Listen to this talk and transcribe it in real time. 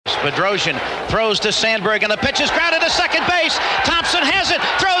Bedrosian throws to Sandberg, and the pitch is grounded to second base. Thompson has it,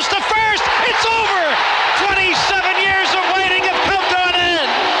 throws to first. It's over. 27 years of waiting have come to an end.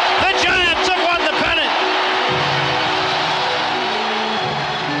 The Giants have won the pennant.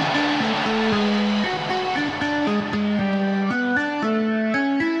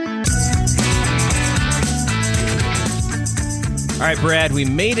 All right, Brad, we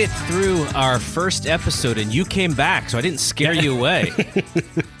made it through our first episode, and you came back, so I didn't scare you away.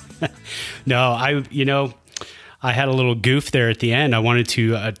 No, I had a little goof there at the end. I wanted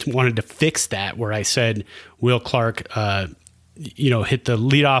to fix that, where I said Will Clark, hit the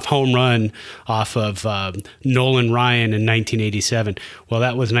leadoff home run off of Nolan Ryan in 1987. Well,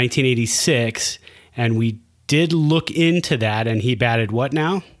 that was 1986, and we did look into that, and he batted what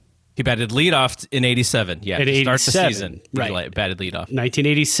now? He batted leadoff in 87. Yeah, to start the season. Right. He batted leadoff.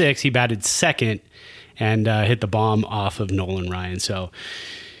 1986, he batted second and hit the bomb off of Nolan Ryan. So,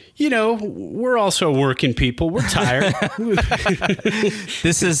 we're also working people. We're tired.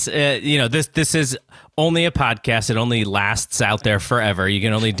 This is, this is only a podcast. It only lasts out there forever. You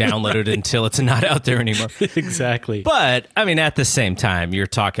can only download it until it's not out there anymore. Exactly. But, at the same time, you're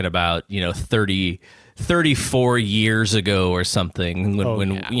talking about, 34 years ago or something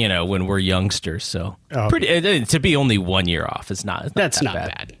when we're youngsters. So to be only 1 year off is not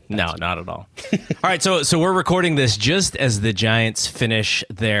bad. No, not at all. All right. So we're recording this just as the Giants finish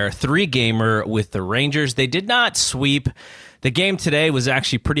their 3-gamer with the Rangers. They did not sweep. The game today was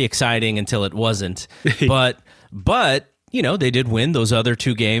actually pretty exciting until it wasn't, but they did win those other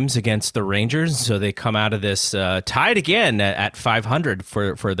 2 games against the Rangers, so they come out of this tied again at 500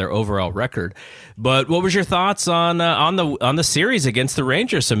 for their overall record. But what was your thoughts on the series against the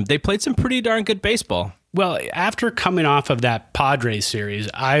Rangers? They played some pretty darn good baseball. Well, after coming off of that Padres series,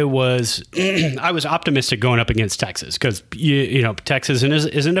 I was optimistic going up against Texas because Texas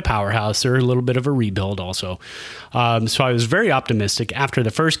isn't a powerhouse. They're a little bit of a rebuild also. So I was very optimistic. After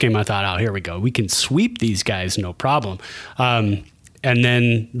the first game, I thought, oh, here we go. We can sweep these guys, no problem. And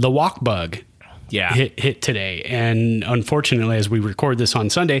then the walk bug hit today. And unfortunately, as we record this on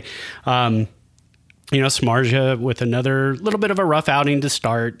Sunday, Samardzija with another little bit of a rough outing to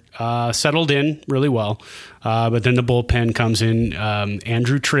start, settled in really well. But then the bullpen comes in.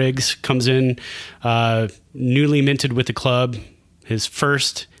 Andrew Triggs comes in, newly minted with the club. His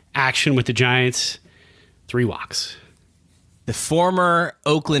first action with the Giants, 3 walks. The former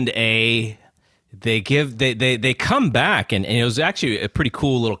Oakland A, they come back, and it was actually a pretty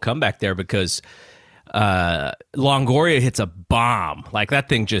cool little comeback there because Longoria hits a bomb. Like that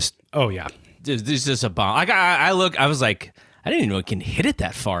thing just... Oh, yeah. This is just a bomb. I was like, I didn't even know it can hit it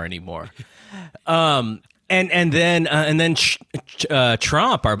that far anymore. And then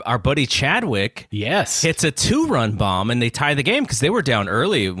Trump, our buddy Chadwick, yes, hits a 2-run bomb, and they tie the game because they were down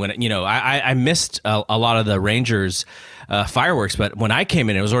early. When I missed a lot of the Rangers fireworks, but when I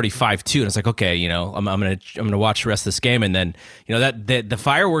came in, it was already 5-2, and I was like, okay, I'm gonna watch the rest of this game, and then the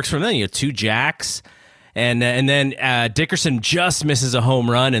fireworks from then, 2 jacks. And then Dickerson just misses a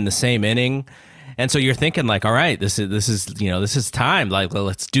home run in the same inning, and so you're thinking like, all right, this is time. Like,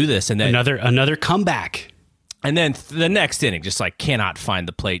 let's do this. And then another comeback. And then the next inning, just like cannot find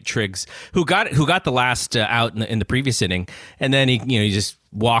the plate. Triggs, who got the last out in the previous inning, and then he just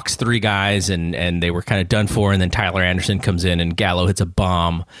walks 3 guys, and they were kind of done for. And then Tyler Anderson comes in, and Gallo hits a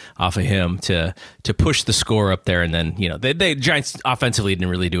bomb off of him to push the score up there. And then the Giants offensively didn't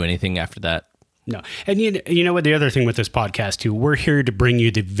really do anything after that. No. And you know what, the other thing with this podcast too, we're here to bring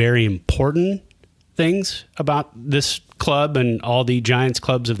you the very important things about this club and all the Giants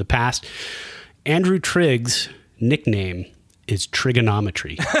clubs of the past. Andrew Triggs' nickname is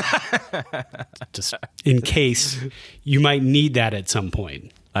Trigonometry. Just in case you might need that at some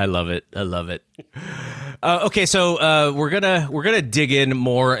point. I love it. Okay, so we're gonna dig in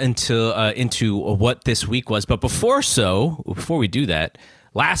more into what this week was, but before we do that,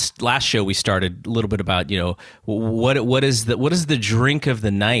 last show we started a little bit about what is the drink of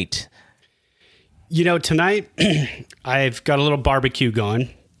the night. Tonight I've got a little barbecue going.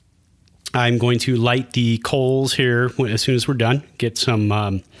 I'm going to light the coals here as soon as we're done. Get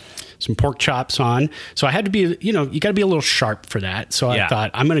some pork chops on. So I had to be, you got to be a little sharp for that. So I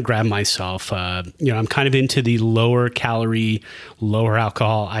thought I'm going to grab myself. I'm kind of into the lower calorie, lower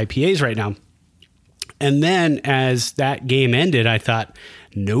alcohol IPAs right now. And then as that game ended, I thought,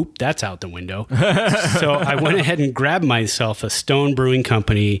 nope, that's out the window. So I went ahead and grabbed myself a Stone Brewing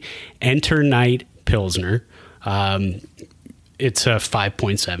Company Enter Night Pilsner. It's a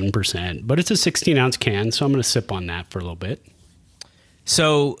 5.7%, but it's a 16-ounce can, so I'm going to sip on that for a little bit.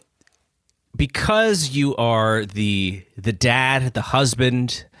 So because you are the dad, the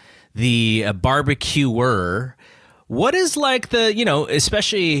husband, the barbecuer, what is like the,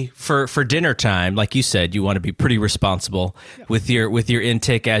 especially for dinner time, like you said, you want to be pretty responsible with your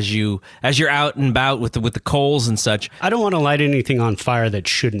intake as you're out and about with the coals and such. I don't want to light anything on fire that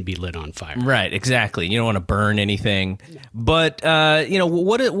shouldn't be lit on fire. Right, exactly. You don't want to burn anything. But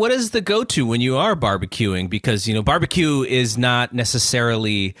what is the go-to when you are barbecuing? Because barbecue is not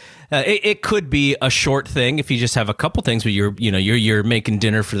necessarily. It could be a short thing if you just have a couple things, but you're making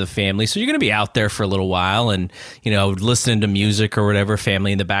dinner for the family, so you're going to be out there for a little while and listening to music or whatever,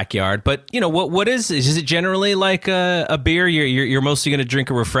 family in the backyard. But what is it generally like a beer? You're mostly going to drink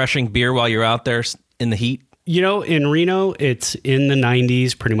a refreshing beer while you're out there in the heat. In Reno, it's in the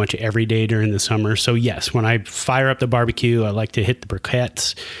 90s pretty much every day during the summer. So yes, when I fire up the barbecue, I like to hit the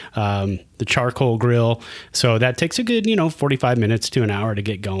briquettes, the charcoal grill. So that takes a good, 45 minutes to an hour to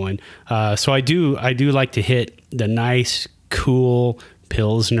get going. So I do like to hit the nice, cool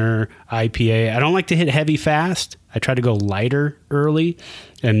Pilsner IPA. I don't like to hit heavy fast. I try to go lighter early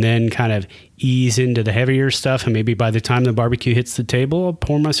and then kind of ease into the heavier stuff. And maybe by the time the barbecue hits the table, I'll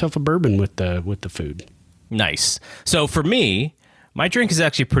pour myself a bourbon with the food. Nice. So for me, my drink is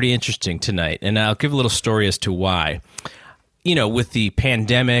actually pretty interesting tonight, and I'll give a little story as to why. With the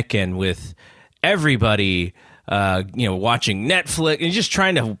pandemic and with everybody, watching Netflix and just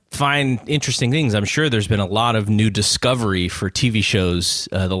trying to find interesting things, I'm sure there's been a lot of new discovery for TV shows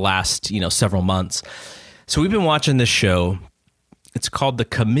the last, several months. So we've been watching this show. It's called The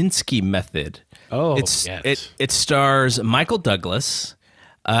Kominsky Method. Oh, yes. It stars Michael Douglas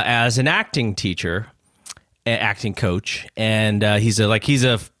as an acting coach, and he's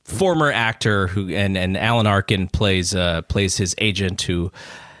a former actor who and Alan Arkin plays his agent who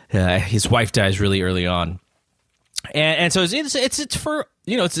his wife dies really early on, and so it's for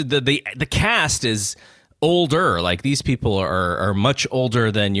the cast is older, like these people are much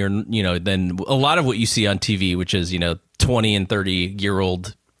older than than a lot of what you see on TV, which is 20 and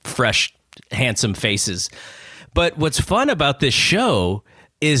 30-year-old fresh handsome faces. But what's fun about this show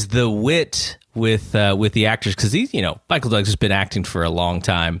is the wit with the actors, because these Michael Douglas has been acting for a long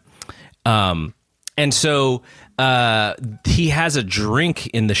time, and so he has a drink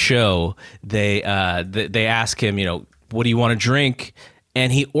in the show. They ask him, what do you want to drink,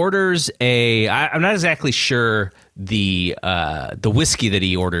 and he orders I'm not exactly sure the whiskey that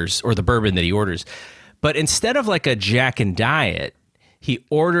he orders or the bourbon that he orders, but instead of like a Jack and Diet, he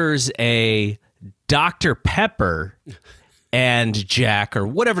orders a Dr. Pepper and Jack or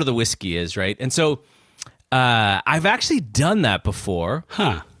whatever the whiskey is, right? And so I've actually done that before.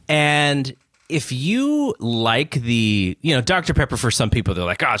 Huh. And if you like the, Dr. Pepper, for some people, they're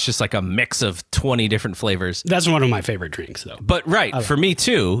like, oh, it's just like a mix of 20 different flavors. That's one of my favorite drinks, though. But for me,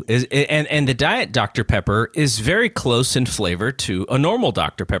 too, and the Diet Dr. Pepper is very close in flavor to a normal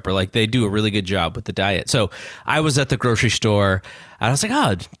Dr. Pepper. Like, they do a really good job with the diet. So I was at the grocery store, and I was like,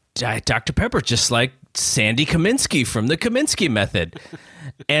 oh, Diet Dr. Pepper, just like Sandy Kominsky from the Kominsky Method.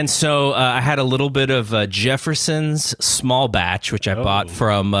 And so I had a little bit of Jefferson's small batch, which I bought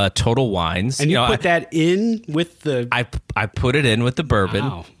from Total Wines. And you put that in with the... I put it in with the bourbon.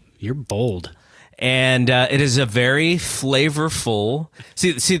 Wow, you're bold. And it is a very flavorful.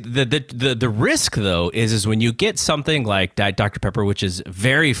 See, the risk though is when you get something like Diet Dr. Pepper, which is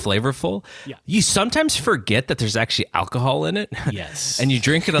very flavorful. Yeah. You sometimes forget that there's actually alcohol in it. Yes, and you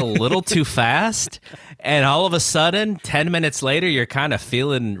drink it a little too fast, and all of a sudden, 10 minutes later, you're kind of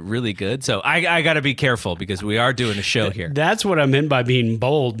feeling really good. So I got to be careful because we are doing a show here. That's what I meant by being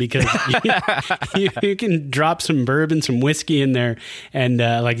bold, because you can drop some bourbon, some whiskey in there, and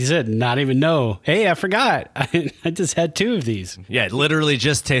like you said, not even know. Hey, I forgot. I just had 2 of these. Yeah, it literally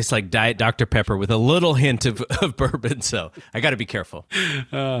just tastes like Diet Dr. Pepper with a little hint of bourbon. So I got to be careful.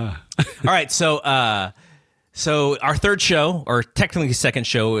 All right. So our third show, or technically second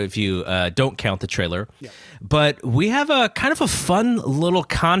show if you don't count the trailer. Yeah. But we have a kind of a fun little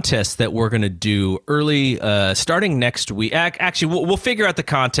contest that we're going to do early, starting next week. Actually, we'll figure out the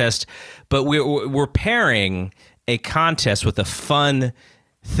contest, but we're pairing a contest with a fun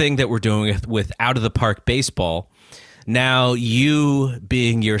thing that we're doing with Out of the Park Baseball. Now, you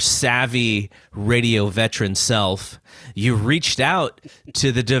being your savvy radio veteran self, you reached out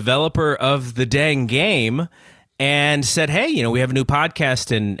to the developer of the dang game and said, hey, we have a new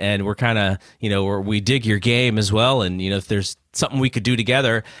podcast and we're kind of, we dig your game as well. And, if there's something we could do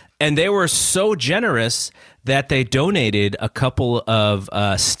together. And they were so generous that they donated a couple of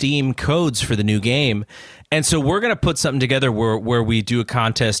Steam codes for the new game. And so we're going to put something together where we do a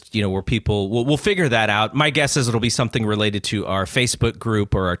contest, where people we'll figure that out. My guess is it'll be something related to our Facebook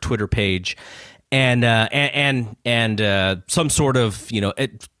group or our Twitter page, and some sort of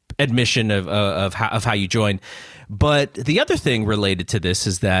admission of how you joined. But the other thing related to this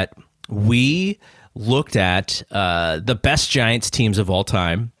is that we looked at the best Giants teams of all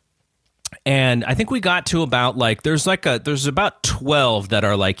time. And I think we got to about there's about 12 that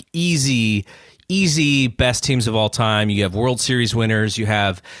are like easy best teams of all time. You have World Series winners, you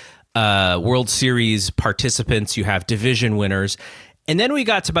have World Series participants, you have division winners. And then we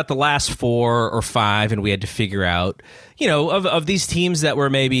got to about the last 4 or 5, and we had to figure out, of these teams that were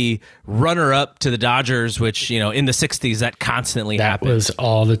maybe runner-up to the Dodgers, which, in the 60s, that constantly happened. That was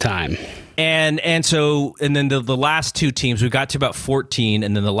all the time. And then the last 2 teams, we got to about 14,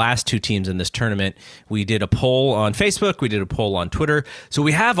 and then the last 2 teams in this tournament, we did a poll on Facebook, we did a poll on Twitter. So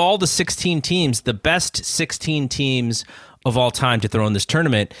we have all the 16 teams, the best 16 teams of all time to throw in this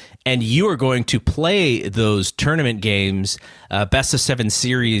tournament, and you are going to play those tournament games, best of 7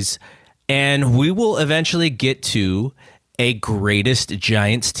 series, and we will eventually get to a greatest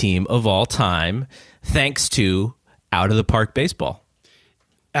Giants team of all time, thanks to Out of the Park Baseball.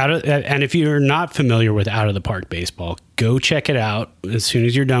 And if you're not familiar with Out of the Park Baseball, go check it out as soon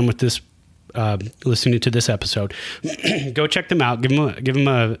as you're done with this, listening to this episode. Go check them out. Give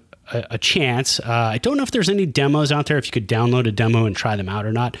them a chance. I don't know if there's any demos out there, if you could download a demo and try them out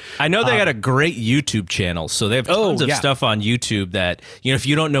or not. I know they got a great YouTube channel, so they have tons of stuff on YouTube that, if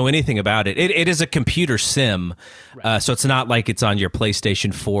you don't know anything about it, it is a computer sim, right. So it's not like it's on your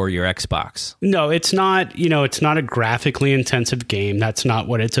PlayStation 4 or your Xbox. No, it's not, it's not a graphically intensive game. That's not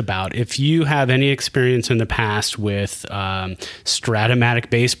what it's about. If you have any experience in the past with Stratomatic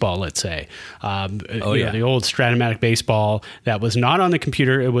Baseball, let's say, the old Stratomatic Baseball that was not on the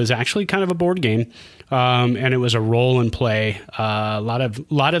computer, it was actually kind of a board game, and it was a roll and play. A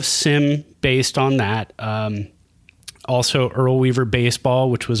lot of sim based on that. Also, Earl Weaver Baseball,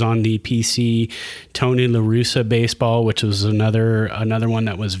 which was on the PC. Tony La Russa Baseball, which was another one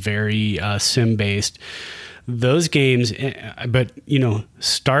that was very sim based. Those games, but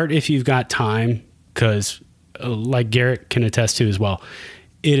start if you've got time, because like Garrett can attest to as well,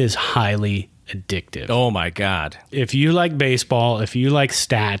 it is highly addictive. Oh my God. If you like baseball, if you like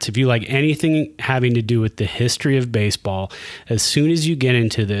stats, if you like anything having to do with the history of baseball, as soon as you get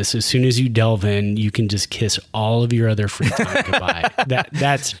into this, as soon as you delve in, you can just kiss all of your other free time goodbye.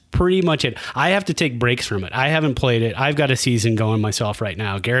 That's pretty much it. I have to take breaks from it. I haven't played it. I've got a season going myself right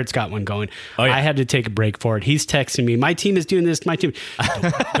now. Garrett's got one going. Oh, yeah. I had to take a break for it. He's texting me, my team is doing this, my team.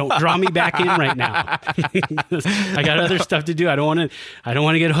 Don't draw me back in right now. I got other stuff to do. I don't want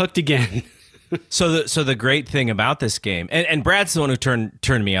to get hooked again. So the great thing about this game, and Brad's the one who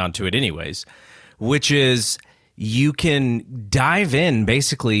turned me on to it anyways, which is you can dive in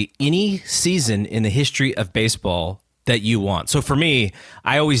basically any season in the history of baseball that you want. So for me,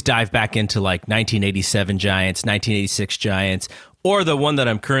 I always dive back into like 1987 Giants, 1986 Giants, or the one that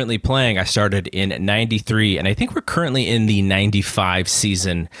I'm currently playing. I started in 93, and I think we're currently in the 95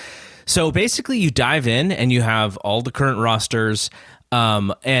 season. So basically you dive in and you have all the current rosters.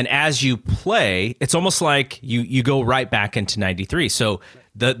 And as you play, it's almost like you go right back into 93. So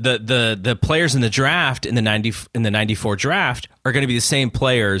the players in the draft in the 94 draft are going to be the same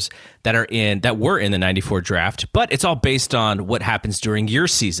players that were in the 94 draft, but it's all based on what happens during your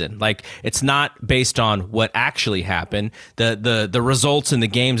season. Like, it's not based on what actually happened. The results in the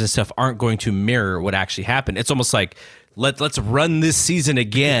games and stuff aren't going to mirror what actually happened. It's almost like, let's run this season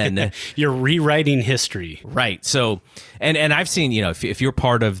again. You're rewriting history. Right. So, and I've seen, if you're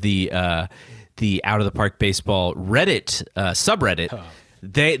part of the Out of the Park Baseball Reddit subreddit,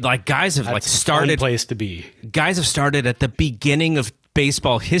 they guys have started, a fun place to be. Guys have started at the beginning of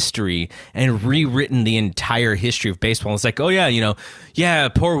baseball history and rewritten the entire history of baseball. And it's like, oh yeah,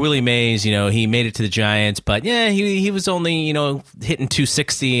 poor Willie Mays, he made it to the Giants, but yeah, he was only, hitting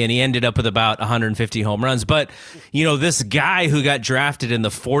 260 and he ended up with about 150 home runs. But, this guy who got drafted in the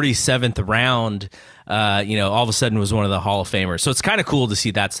 47th round, all of a sudden was one of the Hall of Famers. So it's kind of cool to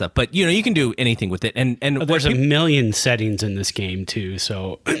see that stuff. But, you can do anything with it. And there's a million settings in this game too.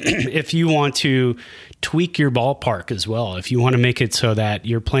 So if you want to tweak your ballpark as well, if you want to make it so that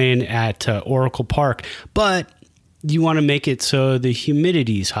you're playing at Oracle Park, but you want to make it so the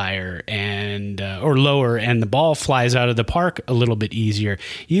humidity's higher and or lower and the ball flies out of the park a little bit easier,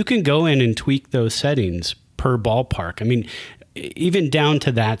 you can go in and tweak those settings per ballpark. I mean, even down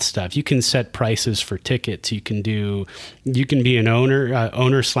to that stuff. You can set prices for tickets. You can be an owner /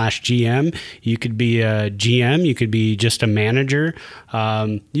 GM. You could be a GM. You could be just a manager.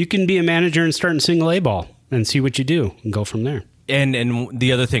 You can be a manager and start in single A ball and see what you do and go from there. And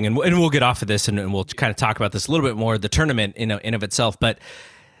the other thing, and we'll get off of this and we'll kind of talk about this a little bit more, the tournament in of itself. But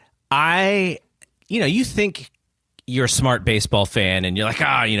you think you're a smart baseball fan and you're like,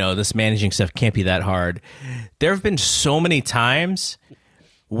 this managing stuff can't be that hard. There have been so many times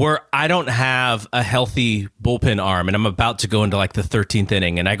where I don't have a healthy bullpen arm and I'm about to go into like the 13th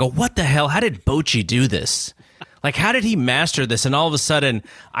inning and I go, what the hell? How did Bochy do this? Like, how did he master this? And all of a sudden,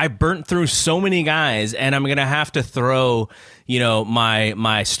 I burnt through so many guys, and I'm going to have to throw,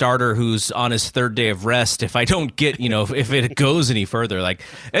 my starter who's on his third day of rest if I don't get, if it goes any further. Like,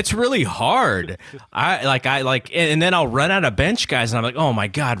 it's really hard. And then I'll run out of bench guys, and I'm like, oh my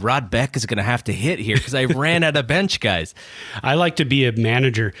God, Rod Beck is going to have to hit here because I ran out of bench guys. I like to be a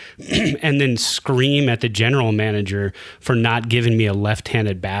manager and then scream at the general manager for not giving me a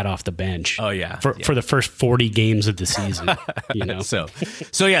left-handed bat off the bench. Oh yeah, for the first 40 games of the season. So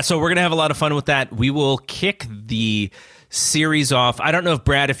we're gonna have a lot of fun with that. We will kick the series off. I don't know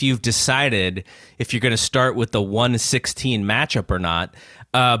if you've decided if you're going to start with the 1-16 matchup or not,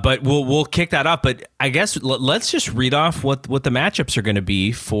 but we'll kick that off. But I guess let's just read off what the matchups are going to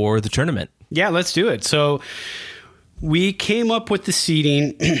be for the tournament. Yeah, let's do it. So we came up with the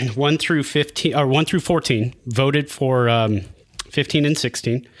seeding 1 through 14, voted for 15 and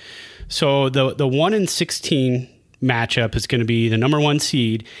 16. So the 1 and 16 matchup is going to be the number 1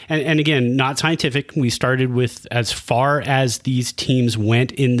 seed. And again, not scientific. We started with as far as these teams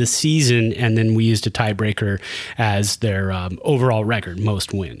went in the season, and then we used a tiebreaker as their overall record,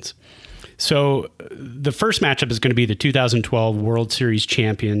 most wins. So the first matchup is going to be the 2012 World Series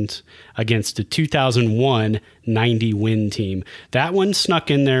champions against the 2001 90-win team. That one snuck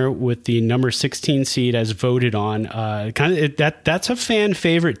in there with the number 16 seed as voted on. That's a fan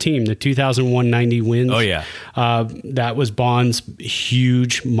favorite team, the 2001 90 wins. Oh, yeah. That was Bond's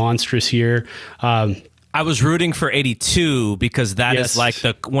huge, monstrous year. I was rooting for 82 because that is like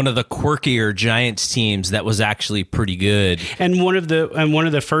one of the quirkier Giants teams that was actually pretty good, and one of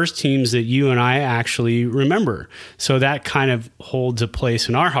the first teams that you and I actually remember. So that kind of holds a place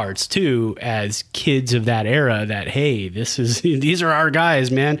in our hearts too, as kids of that era. That hey, these are our guys,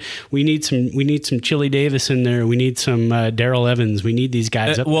 man. We need some Chili Davis in there. We need some Darrell Evans. We need these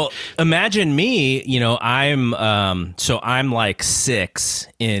guys. Well, imagine me. I'm like 6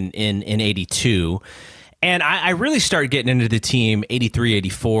 in 82. And I really started getting into the team 83,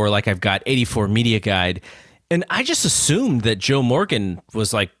 84, like I've got 84 media guide. And I just assumed that Joe Morgan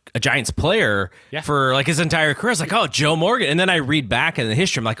was like a Giants player for like his entire career. I was like, oh, Joe Morgan. And then I read back in the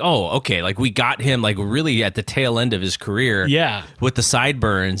history. I'm like, oh, okay. Like we got him like really at the tail end of his career with the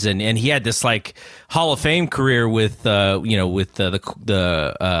sideburns. And he had this like Hall of Fame career with, the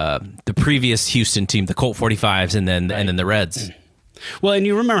previous Houston team, the Colt 45s and then the Reds. Well, and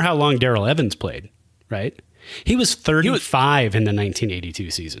you remember how long Darrell Evans played. Right? He was 35 in the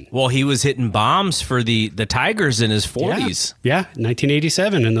 1982 season. Well, he was hitting bombs for the Tigers in his 40s. Yeah,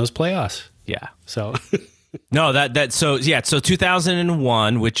 1987 in those playoffs. Yeah. So so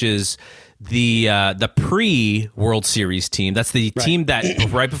 2001, which is the pre-World Series team. That's the team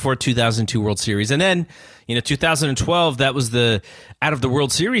that right before 2002 World Series. And then, 2012, that was out of the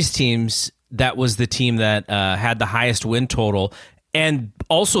World Series teams, that was the team that had the highest win total, and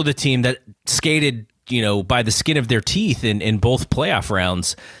also the team that skated by the skin of their teeth in both playoff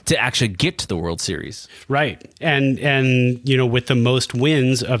rounds to actually get to the World Series. Right. And with the most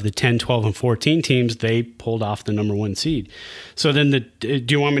wins of the 10, 12, and 14 teams, they pulled off the number 1 seed. So then do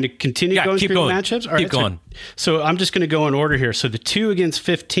you want me to continue going through the matchups? All right, keep going. So I'm just going to go in order here. So the 2 against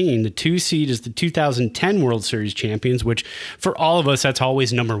 15, the 2 seed is the 2010 World Series champions, which for all of us, that's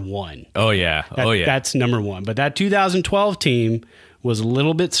always number 1. Oh, yeah. That's number 1. But that 2012 team was a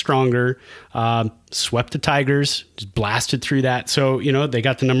little bit stronger, swept the Tigers, just blasted through that. So, they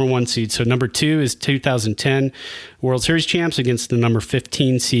got the number 1 seed. So number 2 is 2010 World Series champs against the number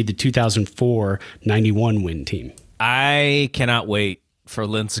 15 seed, the 2004 91 win team. I cannot wait for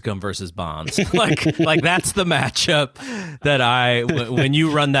Lincecum versus Bonds. like that's the matchup that when you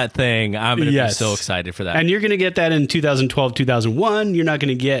run that thing, I'm going to be so excited for that. And you're going to get that in 2012, 2001. You're not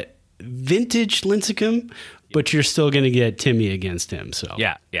going to get vintage Lincecum, but you're still going to get Timmy against him. So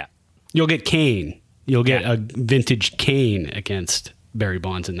yeah. You'll get Kane. You'll get a vintage Kane against Barry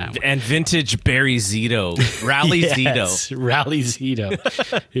Bonds in that one. And vintage Barry Zito. Rally Zito. Rally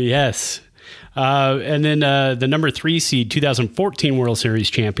Zito. Yes. And then the number 3 seed, 2014 World Series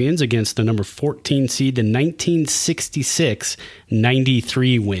champions against the number 14 seed, the 1966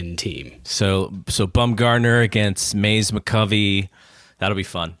 93 win team. So Bumgarner against Mays McCovey. That'll be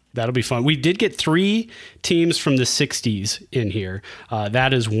fun. That'll be fun. We did get 3 teams from the 60s in here.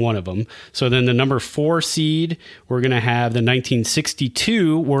 That is one of them. So then the number 4 seed, we're going to have the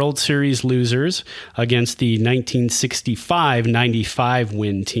 1962 World Series losers against the 1965-95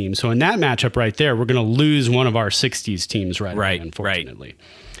 win team. So in that matchup right there, we're going to lose one of our 60s teams right away, unfortunately.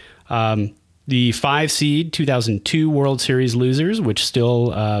 Right. The 5 seed 2002 World Series losers, which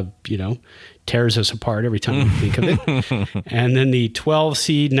still, tears us apart every time we think of it. And then the 12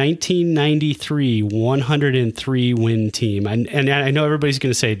 seed 1993 103 win team. And I know everybody's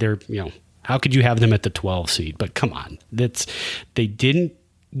going to say how could you have them at the 12 seed? But come on, they didn't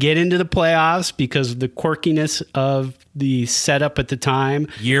get into the playoffs because of the quirkiness of the setup at the time.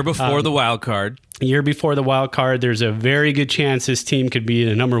 Year before the wild card. There's a very good chance this team could be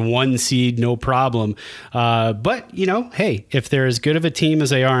the number 1 seed, no problem. But, hey, if they're as good of a team as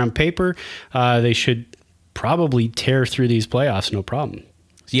they are on paper, they should probably tear through these playoffs, no problem.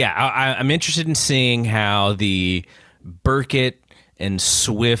 Yeah, I'm interested in seeing how the Burkett and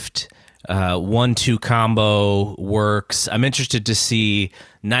Swift 1-2 combo works. I'm interested to see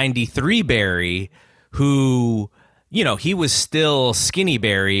 93 Barry, who... he was still skinny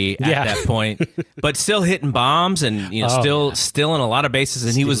Barry at that point, but still hitting bombs and still in a lot of bases,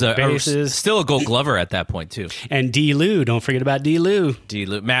 and he was still a Gold Glover at that point too. And D. Lou, don't forget about D. Lou.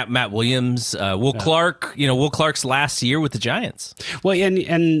 Matt Williams, Will Clark. Will Clark's last year with the Giants. Well,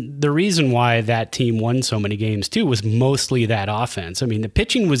 and the reason why that team won so many games too was mostly that offense. I mean, the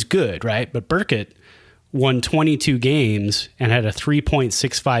pitching was good, right? But Burkett won 22 games and had a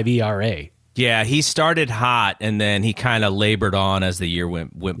 3.65 ERA. Yeah, he started hot, and then he kind of labored on as the year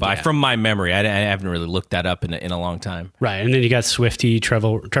went by. Yeah. From my memory, I haven't really looked that up in a long time. Right, and then you got Swifty,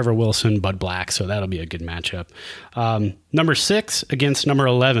 Trevor Wilson, Bud Black, so that'll be a good matchup. Number 6 against number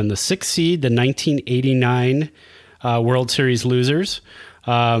 11, the 6th seed, the 1989 World Series losers,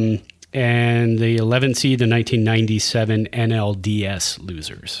 and the 11th seed, the 1997 NLDS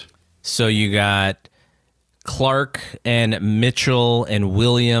losers. So you got Clark and Mitchell and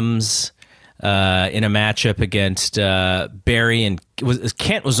Williams in a matchup against Barry, and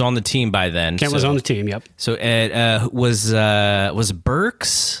Kent was on the team by then. Kent was on the team. Yep. So was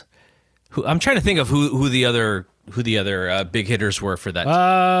Burks? I'm trying to think of who the other big hitters were for that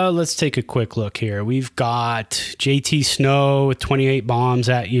team. Let's take a quick look here. We've got JT Snow with 28 bombs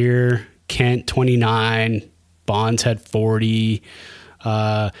that year. Kent 29. Bonds had 40.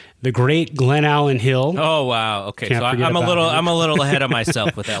 The great Glenn Allen Hill. Oh wow! Okay, so I'm a little ahead of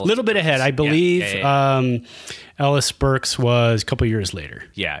myself with Ellis. A little bit ahead, I believe. Yeah. Ellis Burks was a couple years later.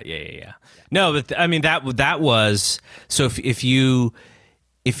 Yeah. No, but I mean that was so.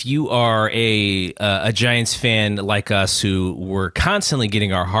 If you are a Giants fan like us who were constantly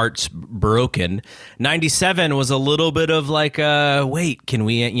getting our hearts broken, 97 was a little bit of like, wait, can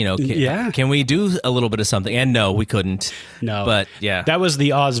we, can we do a little bit of something? And no, we couldn't. No, but yeah, that was the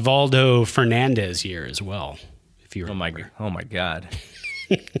Osvaldo Fernandez year as well. If you remember. Oh my God.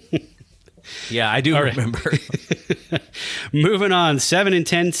 Yeah, I do remember. Moving on, 7 and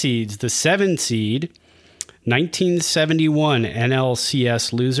 10 seeds. The 7 seed. 1971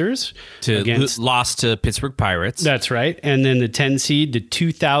 NLCS losers lost to Pittsburgh Pirates. That's right. And then the 10 seed, the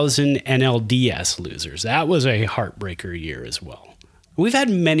 2000 NLDS losers. That was a heartbreaker year as well. We've had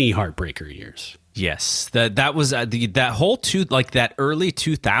many heartbreaker years. Yes, that was that whole that early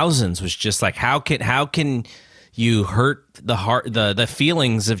 2000s was just like how can you hurt the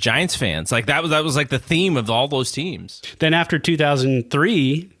feelings of Giants fans? Like that was like the theme of all those teams. Then after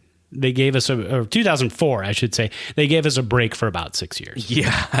 2003. They gave us or 2004, I should say. They gave us a break for about 6 years.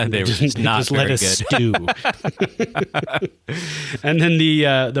 Yeah, they were just not very good. Stew. And then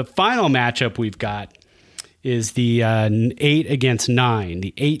the final matchup we've got is the 8 against 9,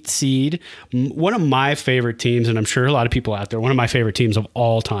 the 8 seed. One of my favorite teams, and I'm sure a lot of people out there, one of my favorite teams of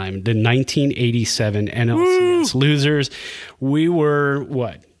all time, the 1987 NLCS losers. We were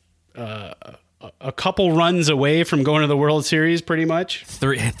a couple runs away from going to the World Series, pretty much.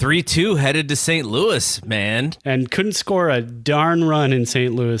 3-2 headed to St. Louis, man. And couldn't score a darn run in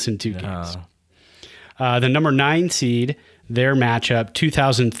St. Louis in 2 games. The number 9 seed, their matchup,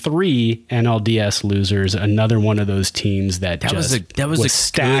 2003 NLDS losers, another one of those teams that was a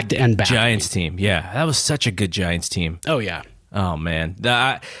stacked and bad Giants team. Yeah, that was such a good Giants team. Oh, yeah. Oh man,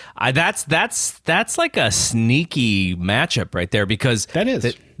 that's like a sneaky matchup right there because that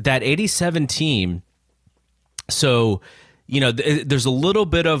is that 87 team. So there's a little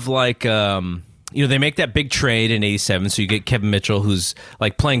bit of like they make that big trade in 87, so you get Kevin Mitchell who's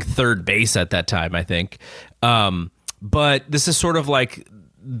like playing third base at that time, I think. But this is sort of like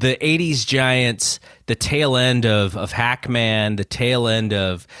the 80s Giants, the tail end of Hackman, the tail end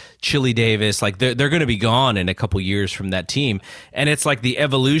of Chili Davis, like they're going to be gone in a couple years from that team. And it's like the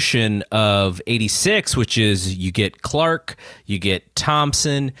evolution of 86, which is you get Clark, you get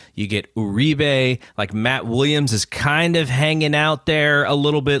Thompson, you get Uribe, like Matt Williams is kind of hanging out there a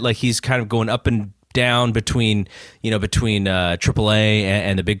little bit. Like he's kind of going up and down between AAA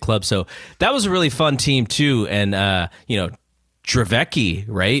and the big club. So that was a really fun team too. And, Dravecky,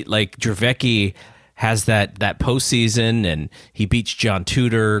 right? Like Dravecky has that postseason, and he beats John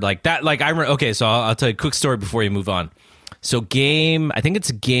Tudor like that. Like I remember. Okay, so I'll tell you a quick story before you move on. So I think it's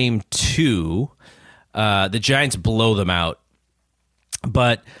game 2. The Giants blow them out,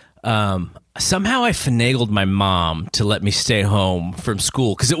 but somehow I finagled my mom to let me stay home from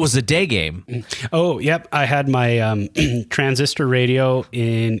school because it was a day game. Oh, yep. I had my transistor radio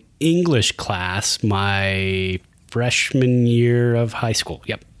in English class my freshman year of high school.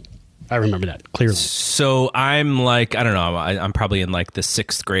 Yep. I remember that clearly. So I'm like, I don't know, I'm probably in like the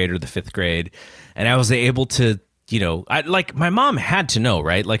 6th grade or the 5th grade. And I was able to, my mom had to know,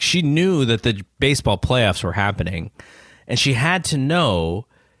 right? Like she knew that the baseball playoffs were happening. And she had to know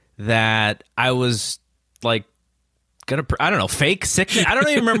that I was like, I don't know, fake sickness. I don't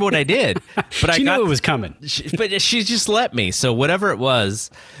even remember what I did, but she knew it was coming. But she just let me. So whatever it was,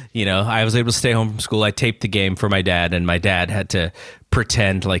 I was able to stay home from school. I taped the game for my dad, and my dad had to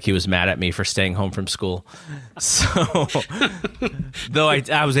pretend like he was mad at me for staying home from school. So, though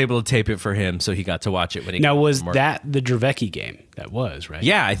I was able to tape it for him, so he got to watch it when he. Now, was that the Dravecky game? That was right.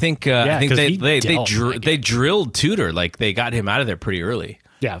 Yeah, I think they drilled Tudor. Like they got him out of there pretty early.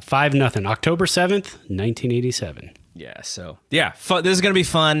 Yeah, 5-0, October 7th, 1987. Yeah, so this is going to be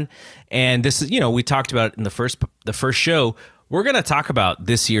fun, and this is we talked about it in the first show. We're going to talk about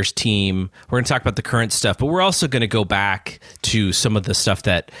this year's team. We're going to talk about the current stuff, but we're also going to go back to some of the stuff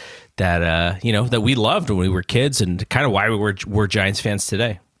that we loved when we were kids, and kind of why we're Giants fans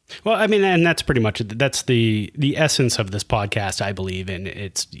today. Well, I mean, and that's pretty much that's the essence of this podcast, I believe. And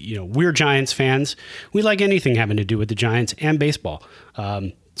it's we're Giants fans. We like anything having to do with the Giants and baseball.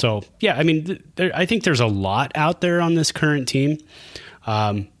 So yeah, I mean, I think there's a lot out there on this current team.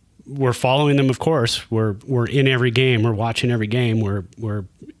 We're following them, of course. We're in every game. We're watching every game. We're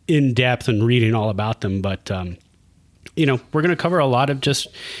in depth and reading all about them. But we're going to cover a lot of just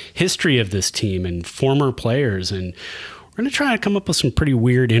history of this team and former players, and we're going to try to come up with some pretty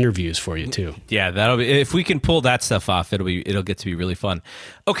weird interviews for you too. Yeah, that'll be, if we can pull that stuff off, it'll get to be really fun.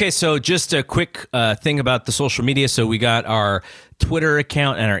 Okay, so just a quick thing about the social media. So we got our Twitter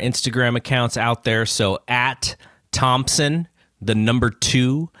account and our Instagram accounts out there. So at Thompson, the number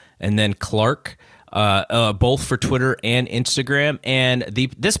 2, and then Clark, both for Twitter and Instagram. And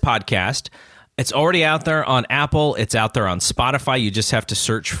this podcast, it's already out there on Apple. It's out there on Spotify. You just have to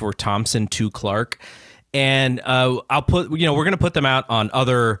search for Thompson to Clark. And I'll put, we're going to put them out on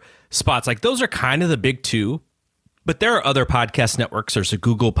other spots. Like those are kind of the big 2, but there are other podcast networks. There's a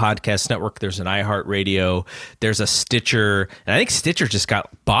Google Podcast Network. There's an iHeartRadio. There's a Stitcher. And I think Stitcher just got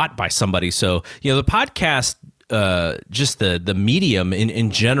bought by somebody. So, the podcast, just the medium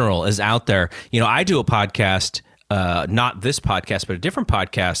in general is out there. I do a podcast, not this podcast, but a different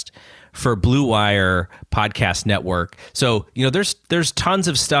podcast for Blue Wire Podcast Network. So, there's tons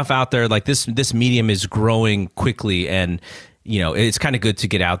of stuff out there. Like this medium is growing quickly, and it's kind of good to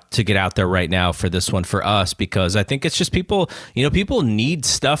get out there right now for this one for us, because I think it's just people need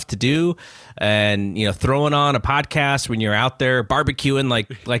stuff to do, and throwing on a podcast when you're out there barbecuing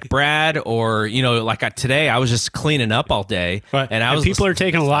like Brad, or today I was just cleaning up all day, and people are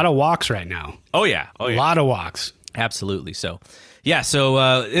taking a lot of walks right now. Oh yeah, a lot of walks. Absolutely. So. Yeah, so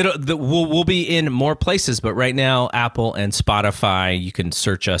we'll be in more places, but right now, Apple and Spotify, you can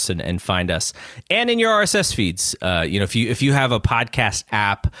search us and find us, and in your RSS feeds. If you have a podcast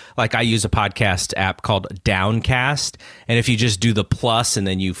app, like I use a podcast app called Downcast, and if you just do the plus and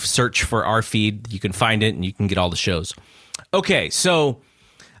then you search for our feed, you can find it and you can get all the shows. Okay, so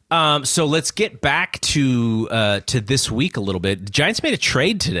let's get back to this week a little bit. The Giants made a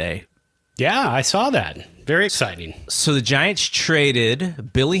trade today. Yeah, I saw that. Very exciting. So the Giants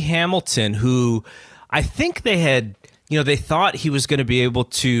traded Billy Hamilton, who I think they had, they thought he was going to be able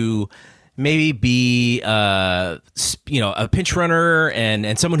to maybe be, a pinch runner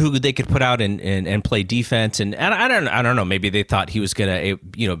and someone who they could put out and play defense. And I don't know, maybe they thought he was going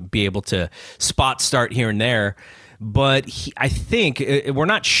to, be able to spot start here and there. But I think, we're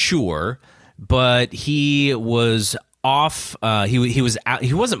not sure, but he was off. He was out,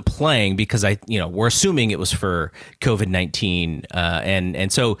 he wasn't playing because we're assuming it was for COVID-19,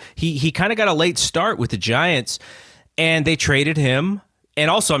 and so he kind of got a late start with the Giants, and they traded him And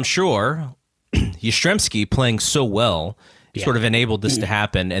also, I'm sure Yastrzemski playing so well sort of enabled this to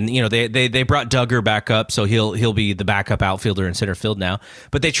happen. And, they brought Duggar back up, so he'll be the backup outfielder in center field now.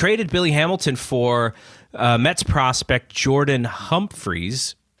 But they traded Billy Hamilton for Mets prospect Jordan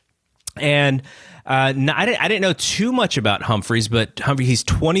Humphreys. And I didn't know too much about Humphreys, but he's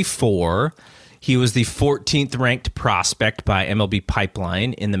 24. He was the 14th ranked prospect by MLB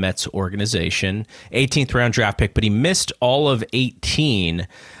Pipeline in the Mets organization, 18th round draft pick, but he missed all of 18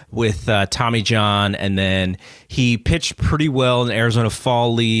 with Tommy John, and then he pitched pretty well in the Arizona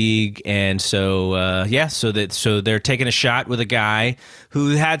Fall League, and so they're taking a shot with a guy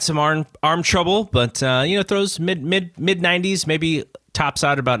who had some arm trouble, but throws mid 90s, maybe tops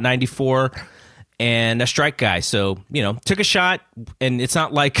out about 94. And a strike guy, so took a shot, and it's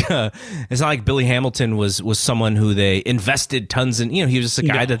not like Billy Hamilton was someone who they invested tons in. He was just a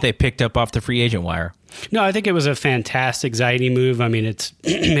guy that they picked up off the free agent wire. No, I think it was a fantastic Zaidi move. I mean, it's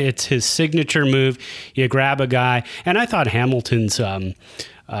it's his signature move. You grab a guy, and I thought Hamilton's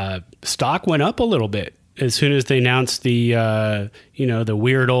stock went up a little bit as soon as they announced the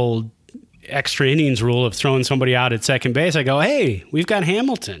weird old extra innings rule of throwing somebody out at second base. I go, hey, we've got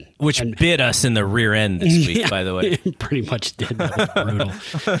Hamilton. Which bit us in the rear end this week, by the way. It pretty much did. That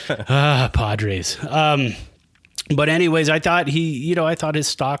was brutal. Padres. But anyways, I thought his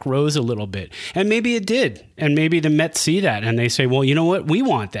stock rose a little bit. And maybe it did. And maybe the Mets see that and they say, well, you know what? We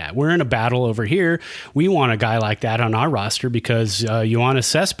want that. We're in a battle over here. We want a guy like that on our roster because Yoenis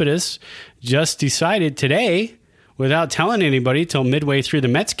Cespedes just decided today, without telling anybody till midway through the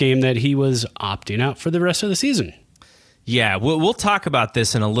Mets game, that he was opting out for the rest of the season. Yeah, we'll talk about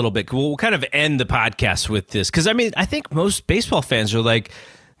this in a little bit. We'll kind of end the podcast with this because, I think most baseball fans are like,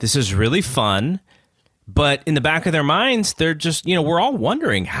 this is really fun. But in the back of their minds, they're just, we're all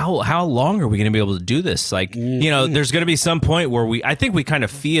wondering how long are we going to be able to do this? Like, there's going to be some point where I think we kind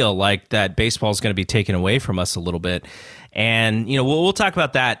of feel like that baseball is going to be taken away from us a little bit. And, we'll talk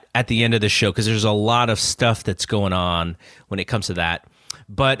about that at the end of the show because there's a lot of stuff that's going on when it comes to that.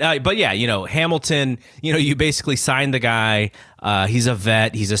 But yeah, Hamilton, you basically signed the guy. He's a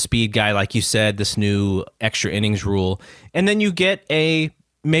vet. He's a speed guy, like you said, this new extra innings rule. And then you get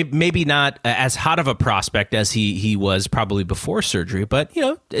maybe not as hot of a prospect as he was probably before surgery, but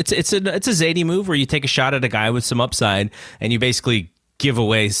it's a Zaidi move where you take a shot at a guy with some upside and you basically give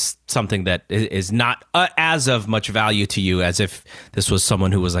away something that is not as of much value to you as if this was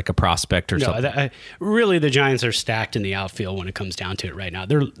someone who was like a prospect or something. Really, the Giants are stacked in the outfield when it comes down to it right now.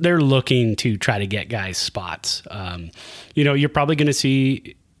 They're looking to try to get guys spots. You're probably going to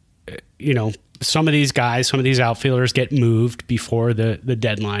see, some of these guys, some of these outfielders get moved before the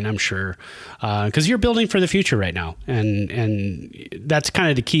deadline, I'm sure, because you're building for the future right now. And that's kind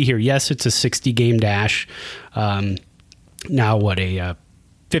of the key here. Yes, it's a 60-game dash. Now what, a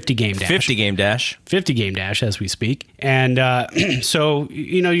 50-game dash. 50-game dash. 50-game dash as we speak. And so,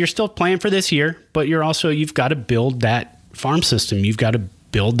 you're still playing for this year, but you've got to build that farm system. You've got to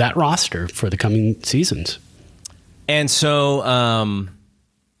build that roster for the coming seasons. And so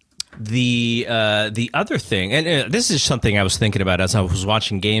the other thing, and this is something I was thinking about as I was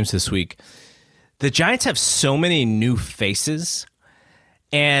watching games this week, the Giants have so many new faces,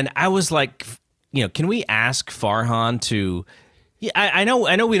 and I was like, can we ask Farhan to? Yeah, I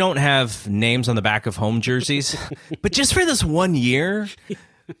know we don't have names on the back of home jerseys, but just for this 1 year,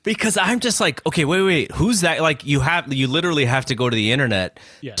 because I'm just like, okay, wait, who's that? Like you literally have to go to the internet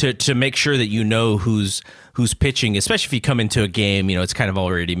to make sure that who's pitching, especially if you come into a game, it's kind of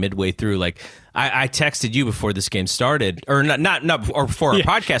already midway through. Like I texted you before this game started, or not or before our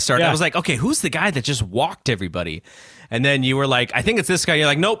podcast started. I was like, okay, who's the guy that just walked everybody? And then you were like, I think it's this guy. You're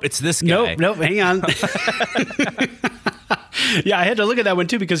like, nope, it's this guy. Nope, hang on. Yeah, I had to look at that one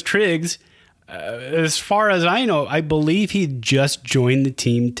too because Triggs, as far as I know, I believe he just joined the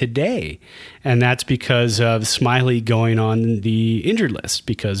team today. And that's because of Smiley going on the injured list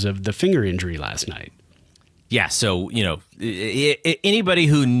because of the finger injury last night. Yeah, so, anybody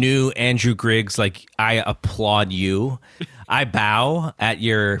who knew Andrew Griggs, like, I applaud you. I bow at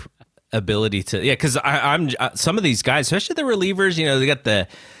your ability to, because I'm some of these guys, especially the relievers, they got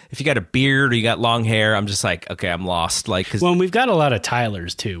if you got a beard or you got long hair, I'm just like, okay, I'm lost. Like, well, we've got a lot of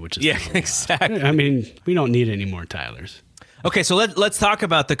Tylers too, which is exactly. I mean, we don't need any more Tylers. Okay, so let's talk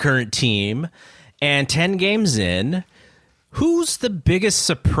about the current team. And 10 games in, who's the biggest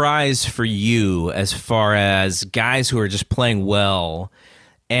surprise for you as far as guys who are just playing well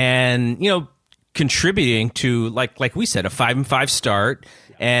and contributing to like we said, a 5-5 start?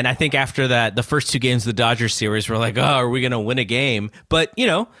 And I think after that, the first two games of the Dodgers series, we're like, oh, are we going to win a game? But,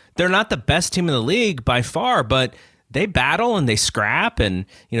 they're not the best team in the league by far, but they battle and they scrap, and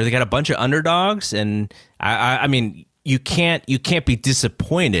they got a bunch of underdogs, and I mean, you can't be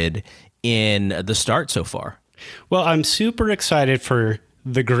disappointed in the start so far. Well, I'm super excited for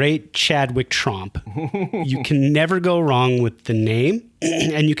the great Chadwick Tromp. You can never go wrong with the name,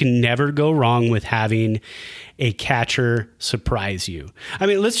 and you can never go wrong with having a catcher surprise you. I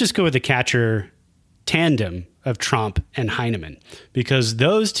mean, let's just go with the catcher tandem of Tromp and Heineman, because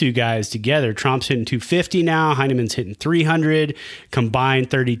those two guys together, Tromp's hitting 250 now, Heineman's hitting 300, combined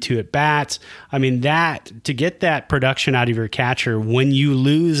 32 at bats. I mean, to get that production out of your catcher when you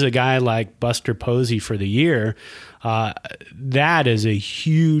lose a guy like Buster Posey for the year, that is a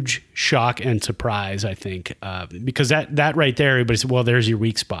huge shock and surprise, I think, because that right there, everybody said, well, there's your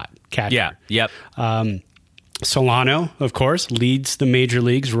weak spot, catcher. Yeah, yep. Solano, of course, leads the major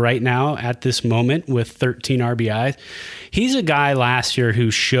leagues right now at this moment with 13 RBIs. He's a guy last year who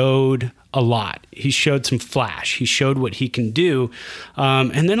showed a lot. He showed some flash. He showed what he can do.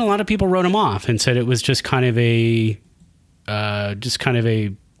 And then a lot of people wrote him off and said it was just kind of a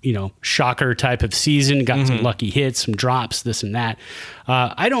shocker type of season, got some lucky hits, some drops, this and that.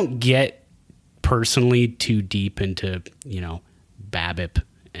 I don't get personally too deep into, BABIP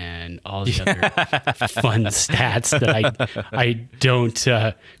and all the other fun stats that I don't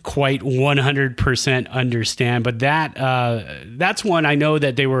quite 100% understand. But that's one I know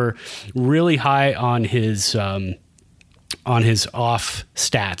that they were really high on his off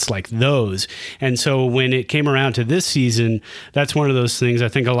stats, like those. And so when it came around to this season, that's one of those things I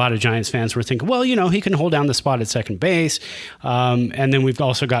think a lot of Giants fans were thinking, well, he can hold down the spot at second base. And then we've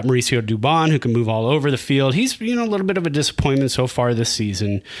also got Mauricio Dubon, who can move all over the field. He's, a little bit of a disappointment so far this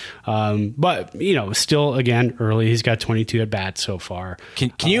season. But, still, again, early. He's got 22 at bats so far.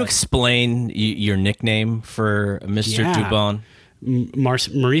 Can you explain your nickname for Mr. Dubon?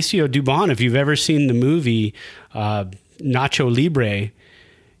 Mauricio Dubon, if you've ever seen the movie Nacho Libre,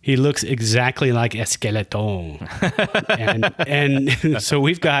 he looks exactly like Esqueleton. and so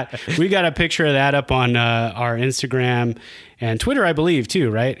we've got a picture of that up on our Instagram and Twitter, I believe,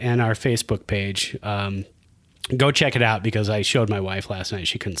 too, right? And our Facebook page. Go check it out, because I showed my wife last night.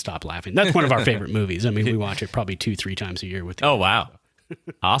 She couldn't stop laughing. That's one of our favorite movies. I mean, we watch it probably 2-3 times a year with you. Oh, wow.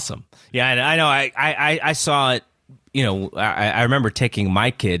 Awesome. Yeah, and I know I saw it. I remember taking my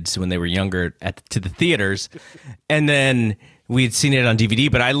kids when they were younger to the theaters, and then we'd seen it on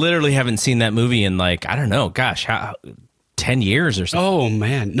DVD, but I literally haven't seen that movie in 10 years or something. Oh,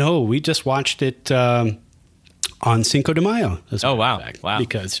 man. No, we just watched it on Cinco de Mayo. Oh, wow. Wow.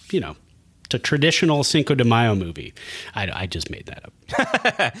 Because, it's a traditional Cinco de Mayo movie. I just made that up.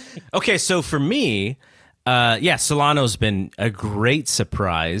 Okay, so for me, Solano's been a great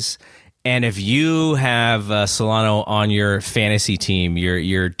surprise. And if you have Solano on your fantasy team,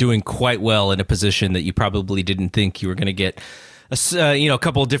 you're doing quite well in a position that you probably didn't think you were going to get. A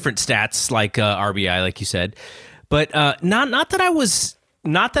couple of different stats like RBI, like you said, but not that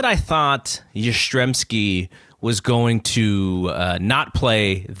I thought Yastrzemski was going to not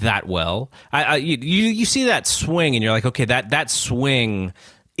play that well. You see that swing, and you're like, okay, that swing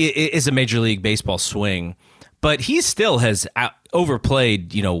is a Major League Baseball swing. But he still has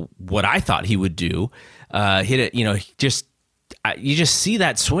overplayed, what I thought he would do. Hit it, you just see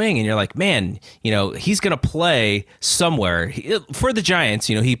that swing, and you're like, man, he's going to play somewhere. For the Giants,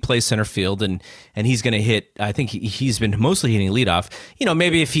 he plays center field, and he's going to hit. I think he's been mostly hitting leadoff.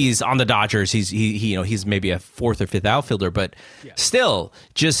 Maybe if he's on the Dodgers, he's maybe a fourth or fifth outfielder, but still,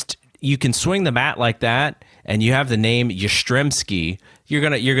 just you can swing the bat like that, and you have the name Yastrzemski. You're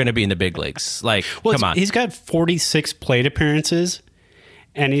gonna be in the big leagues. Come on. He's got 46 plate appearances,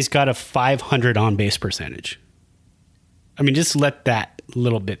 and he's got a 500 on base percentage. I mean, just let that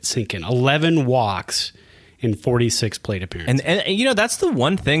little bit sink in. 11 walks in 46 plate appearances. And that's the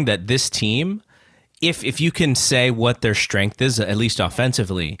one thing that this team, if you can say what their strength is, at least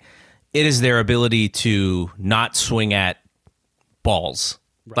offensively, it is their ability to not swing at balls.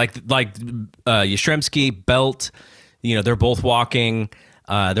 Right. Like Yastrzemski, Belt. They're both walking,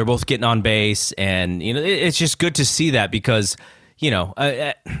 they're both getting on base, and it's just good to see that, because you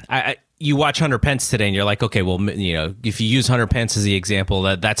watch Hunter Pence today, and you're like, okay, well, if you use Hunter Pence as the example,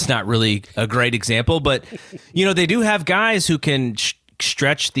 that's not really a great example, but they do have guys who can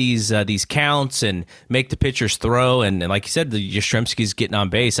stretch these counts and make the pitchers throw, and like you said, the Yastrzemski's getting on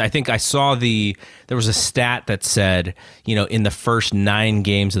base. I think I saw there was a stat that said, in the first 9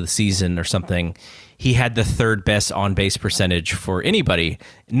 games of the season or something, he had the third best on-base percentage for anybody.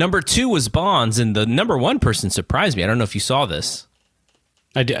 Number 2 was Bonds, and the number 1 person surprised me. I don't know if you saw this.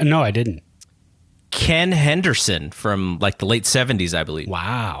 No, I didn't. Ken Henderson from the late 70s, I believe.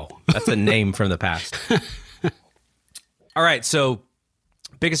 Wow. That's a name from the past. All right, so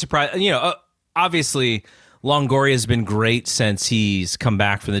biggest surprise, obviously Longoria has been great since he's come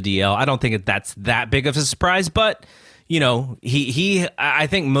back from the DL. I don't think that's that big of a surprise, but I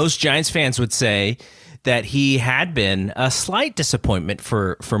think most Giants fans would say that he had been a slight disappointment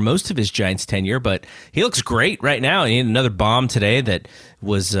for most of his Giants tenure, but he looks great right now. He had another bomb today that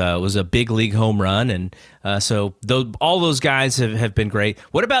was a big league home run, and so all those guys have been great.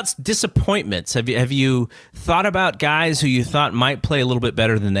 What about disappointments? Have you thought about guys who you thought might play a little bit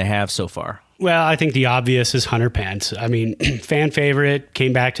better than they have so far? Well, I think the obvious is Hunter Pence. I mean, fan favorite,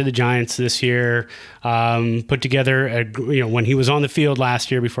 came back to the Giants this year, put together, when he was on the field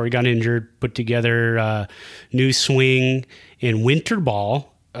last year before he got injured, put together a new swing in winter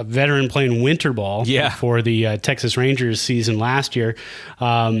ball, a veteran playing winter ball for the Texas Rangers season last year.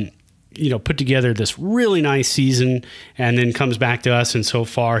 Put together this really nice season and then comes back to us. And so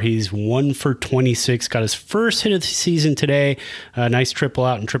far he's 1 for 26, got his first hit of the season today. A nice triple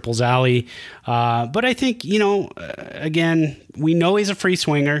out in Triples Alley. But I think, again, we know he's a free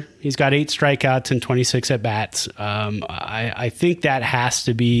swinger. He's got 8 strikeouts and 26 at bats. I think that has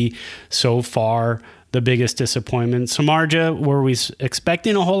to be so far the biggest disappointment. Samardzija, were we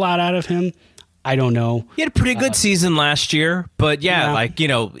expecting a whole lot out of him? I don't know. He had a pretty good season last year, but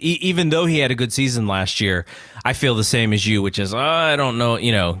even though he had a good season last year, I feel the same as you, which is I don't know.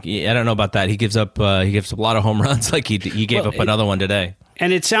 I don't know about that. He gives up a lot of home runs. Like he gave up another one today.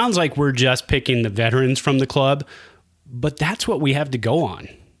 And it sounds like we're just picking the veterans from the club, but that's what we have to go on.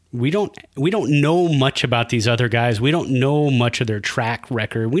 We don't know much about these other guys. We don't know much of their track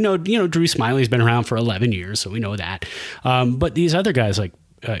record. We know Drew Smyly's been around for 11 years, so we know that. But these other guys like.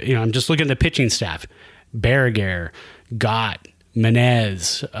 I'm just looking at the pitching staff. Berriger, Gott,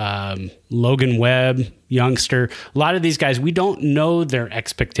 Menez, Logan Webb, youngster. A lot of these guys, we don't know their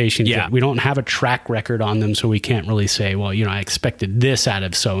expectations yet. We don't have a track record on them, so we can't really say, well, I expected this out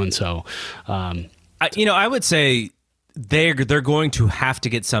of so-and-so. I would say they're going to have to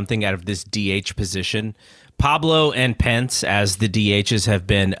get something out of this DH position. Pablo and Pence as the DHs have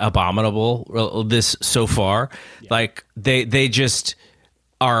been abominable this so far. Yeah. Like they just...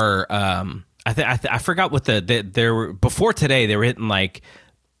 are I forgot what there were before today. They were hitting like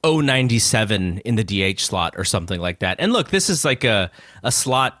 097 in the DH slot or something like that. And look, this is like a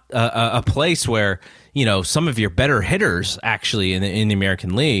slot, a place where some of your better hitters actually in the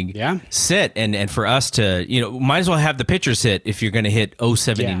American League sit, and for us to might as well have the pitchers hit if you're going to hit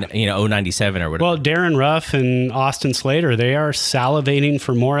 097 or whatever. Well, Darren Ruff and Austin Slater, they are salivating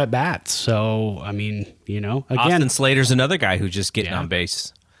for more at bats. So I mean, again, Austin Slater's another guy who's just getting on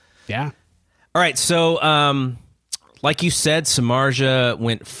base. Yeah. All right, so like you said, Samardzija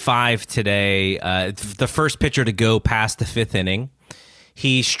went 5 today. The first pitcher to go past the 5th inning.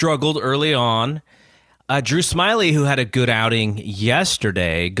 He struggled early on. Drew Smyly, who had a good outing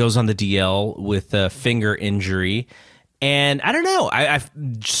yesterday, goes on the DL with a finger injury. And I don't know.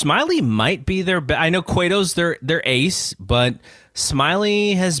 Smyly might be their I know Cueto's their ace, but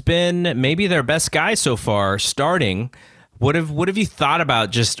Smyly has been maybe their best guy so far starting. What have you thought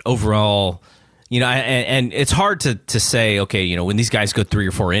about just overall? And it's hard to say, okay, when these guys go 3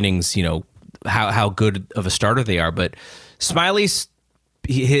 or 4 innings, how good of a starter they are. But Smyly's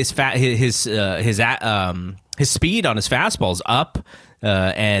his speed on his fastball is up,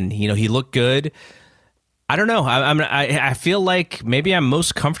 and he looked good. I don't know. I feel like maybe I'm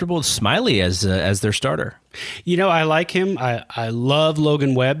most comfortable with Smyly as their starter. I like him. I love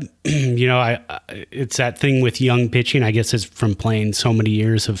Logan Webb. It's that thing with young pitching. I guess it's from playing so many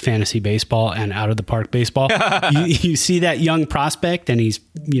years of fantasy baseball and out of the park baseball. you see that young prospect, and he's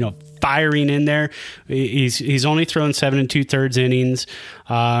firing in there. He's only thrown 7 2/3 innings.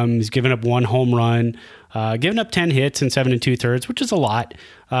 He's given up 1 home run, given up 10 hits in 7 2/3, which is a lot.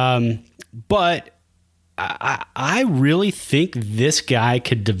 But I really think this guy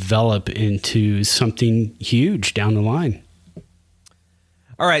could develop into something huge down the line.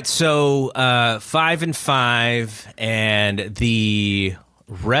 All right, so 5-5, and the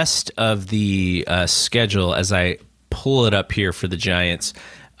rest of the schedule, as I pull it up here for the Giants,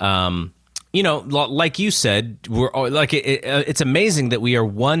 like you said, we're like it's amazing that we are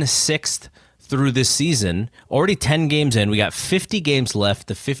 1/6 through this season, already 10 games in. We got 50 games left,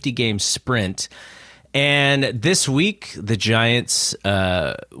 the 50-game sprint. And this week, the Giants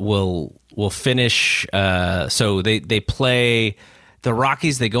will finish. So they play the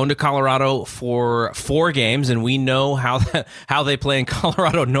Rockies. They go into Colorado for 4 games, and we know how they play in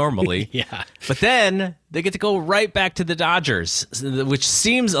Colorado normally. Yeah. But then they get to go right back to the Dodgers, which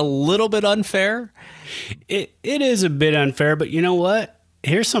seems a little bit unfair. It is a bit unfair, but you know what?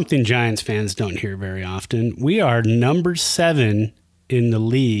 Here's something Giants fans don't hear very often. We are number 7 in the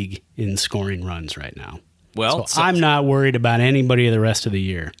league in scoring runs right now. Well, so I'm not worried about anybody the rest of the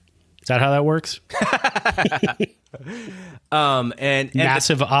year. Is that how that works? and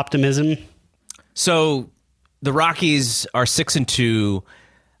massive optimism. So the Rockies are 6-2,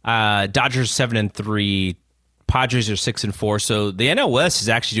 Dodgers 7-3, Padres are 6-4. So the NL West is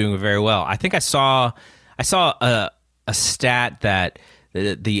actually doing very well. I think I saw a stat that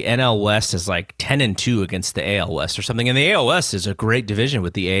the NL West is like 10-2 against the AL West or something, and the AL West is a great division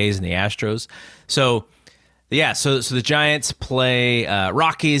with the A's and the Astros. So. Yeah, so the Giants play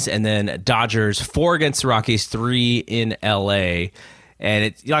Rockies and then Dodgers, 4 against the Rockies, 3 in LA. And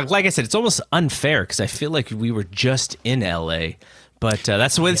it, like I said, it's almost unfair because I feel like we were just in LA, but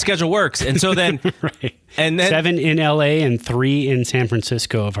that's the way the schedule works. And so then, right. And then 7 in LA and 3 in San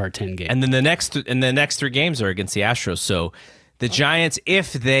Francisco of our 10 games. And then the next 3 games are against the Astros. So the Giants,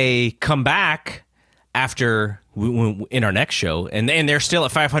 if they come back after in our next show, and they're still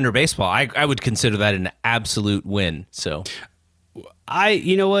at 500 baseball, I would consider that an absolute win. So,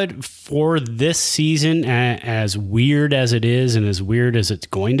 you know what, for this season, as weird as it is and as weird as it's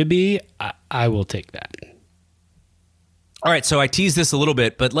going to be, I will take that. All right, so I teased this a little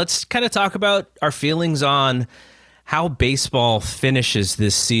bit, but let's kind of talk about our feelings on how baseball finishes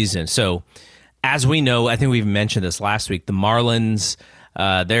this season. So, as we know, I think we've mentioned this last week, the Marlins.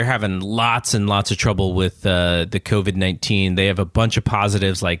 They're having lots and lots of trouble with the COVID-19. They have a bunch of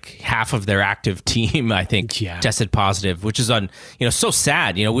positives, like half of their active team, I think, tested positive, which is so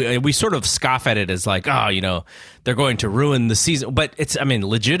sad. We sort of scoff at it as like, they're going to ruin the season. But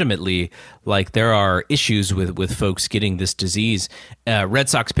legitimately, like there are issues with folks getting this disease. Red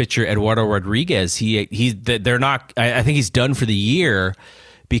Sox pitcher Eduardo Rodriguez, I think he's done for the year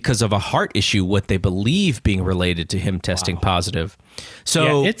because of a heart issue, what they believe being related to him testing positive.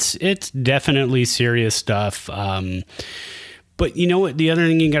 So it's definitely serious stuff. But you know what? The other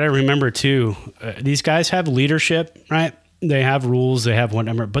thing you got to remember too, these guys have leadership, right? They have rules, they have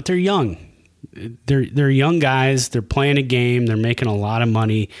whatever, but they're young. They're young guys. They're playing a game. They're making a lot of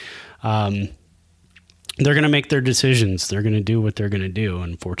money. They're going to make their decisions. They're going to do what they're going to do.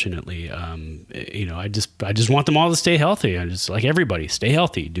 Unfortunately, I just want them all to stay healthy. I just like everybody, stay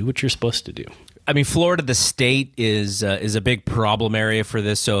healthy. Do what you're supposed to do. I mean, Florida, the state, is a big problem area for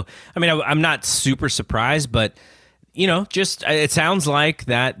this. So, I'm not super surprised, but it sounds like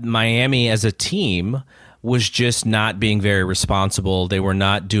that Miami as a team was just not being very responsible. They were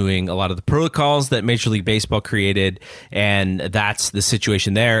not doing a lot of the protocols that Major League Baseball created, and that's the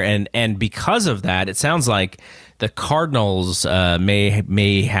situation there. And because of that, it sounds like the Cardinals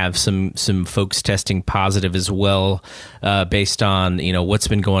may have some folks testing positive as well, based on what's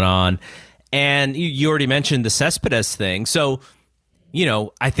been going on. And you already mentioned the Cespedes thing, so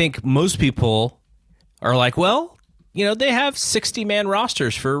I think most people are like, well, they have 60-man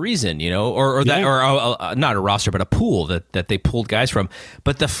rosters for a reason, or not a roster, but a pool that they pulled guys from.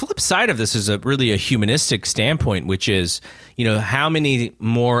 But the flip side of this is really a humanistic standpoint, which is, how many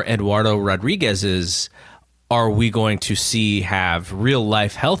more Eduardo Rodriguez's are we going to see have real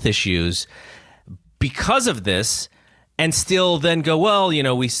life health issues because of this? And still then go, well,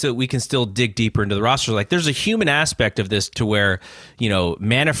 we can still dig deeper into the roster. Like there's a human aspect of this to where,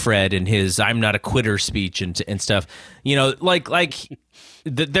 Manfred and his "I'm not a quitter" speech and stuff, there's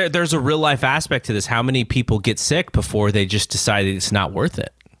a real life aspect to this. How many people get sick before they just decide it's not worth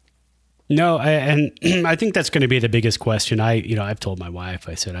it? No, and I think that's going to be the biggest question. I've told my wife,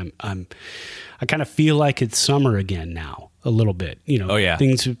 I said, I kind of feel like it's summer again now. A little bit, Oh, yeah.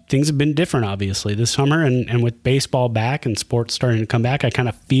 Things have been different, obviously, this summer, and with baseball back and sports starting to come back, I kind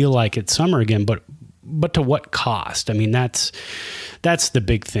of feel like it's summer again. But to what cost? That's the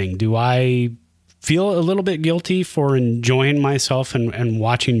big thing. Do I feel a little bit guilty for enjoying myself and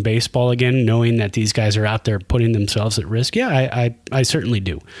watching baseball again, knowing that these guys are out there putting themselves at risk? Yeah, I certainly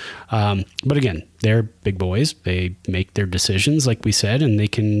do. But again, they're big boys. They make their decisions, like we said, and they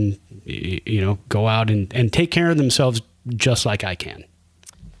can, go out and take care of themselves just like I can.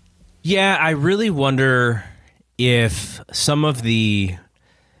 Yeah, I really wonder if some of the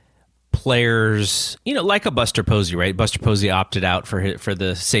players, like a Buster Posey, right? Buster Posey opted out for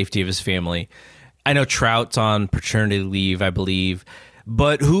the safety of his family. I know Trout's on paternity leave, I believe.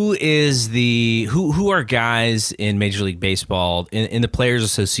 But who are guys in Major League Baseball, in the Players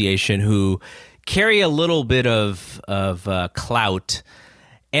Association, who carry a little bit of clout?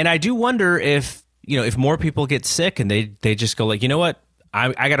 And I do wonder if more people get sick and they just go like, you know what,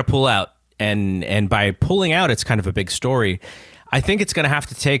 I got to pull out. And by pulling out, it's kind of a big story. I think it's going to have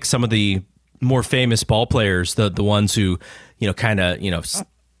to take some of the more famous ball players, the ones who, kind of,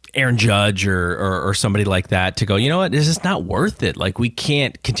 Aaron Judge or somebody like that to go, you know what, this is not worth it. Like, we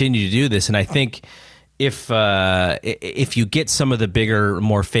can't continue to do this. And I think if you get some of the bigger,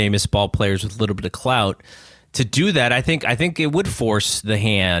 more famous ball players with a little bit of clout to do that, I think it would force the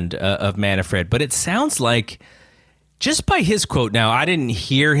hand of Manfred. But it sounds like, just by his quote, now I didn't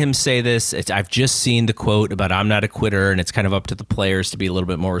hear him say this. I've just seen the quote about I'm not a quitter, and it's kind of up to the players to be a little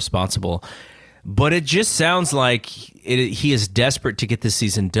bit more responsible. But it just sounds like he is desperate to get this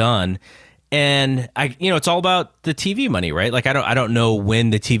season done. And it's all about the TV money, right? Like, I don't know when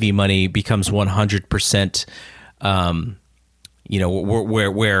the TV money becomes 100%,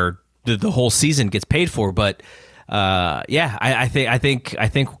 where the whole season gets paid for. But I think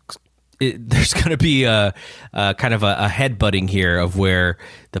there's going to be a kind of a headbutting here of where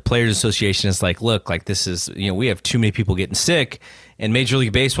the Players Association is like, look, like, this is, we have too many people getting sick, and Major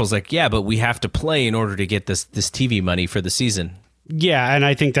League Baseball is like, yeah, but we have to play in order to get this TV money for the season. Yeah, and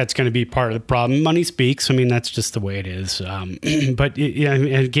I think that's going to be part of the problem. Money speaks. I mean, that's just the way it is. But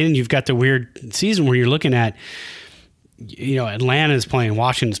again, you've got the weird season where you're looking at, Atlanta's playing,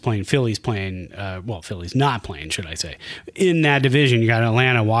 Washington's playing, Philly's playing. Philly's not playing, should I say? In that division, you got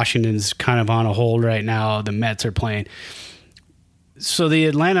Atlanta. Washington's kind of on a hold right now. The Mets are playing. So the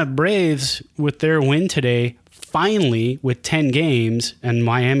Atlanta Braves, with their win today, finally, with 10 games, and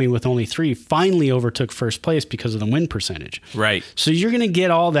Miami with only 3, finally overtook first place because of the win percentage. Right. So you're going to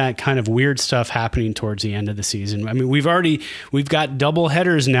get all that kind of weird stuff happening towards the end of the season. I mean, we've got double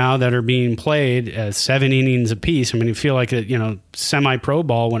headers now that are being played as 7 innings apiece. I mean, you feel like semi-pro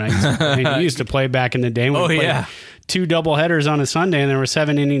ball when I used to play back in the day. When we played 2 double headers on a Sunday, and there were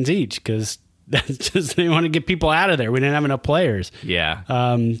 7 innings each, because that's just, they want to get people out of there. We didn't have enough players. Yeah.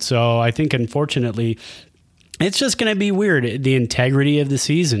 So I think, unfortunately, it's just going to be weird, the integrity of the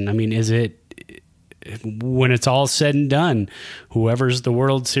season. I mean, is it, when it's all said and done, whoever's the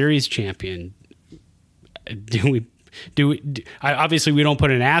World Series champion, obviously we don't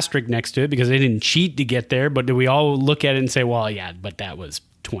put an asterisk next to it because they didn't cheat to get there, but do we all look at it and say, well, yeah, but that was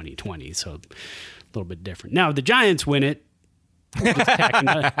 2020, so a little bit different. Now, if the Giants win it, we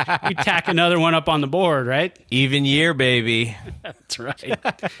tack another one up on the board, right? Even year, baby. That's right.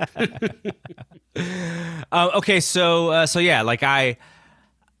 Okay, so yeah, like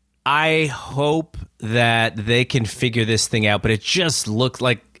I hope that they can figure this thing out, but it just looked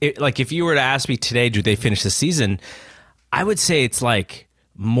like if you were to ask me today, do they finish the season? I would say it's like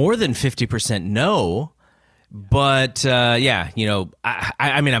more than 50% no. But I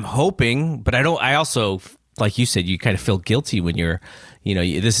mean, I'm hoping, but I also, like you said, you kind of feel guilty when you're,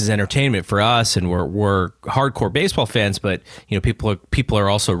 this is entertainment for us, and we're hardcore baseball fans, but people are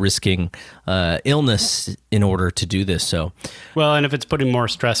also risking illness in order to do this. So, well, and if it's putting more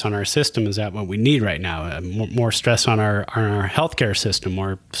stress on our system, is that what we need right now? More stress on our healthcare system,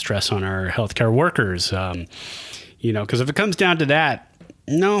 more stress on our healthcare workers. Because if it comes down to that,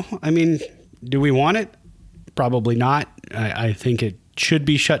 no, I mean, do we want it? Probably not. I think it should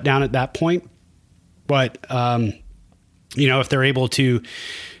be shut down at that point. But, if they're able to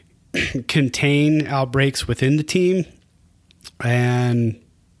contain outbreaks within the team and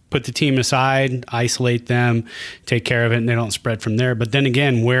put the team aside, isolate them, take care of it, and they don't spread from there. But then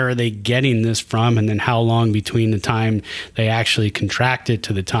again, where are they getting this from? And then how long between the time they actually contract it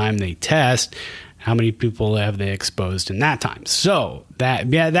to the time they test? How many people have they exposed in that time? So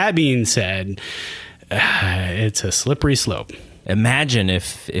that being said, it's a slippery slope. Imagine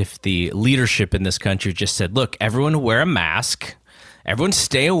if the leadership in this country just said, look, everyone wear a mask. Everyone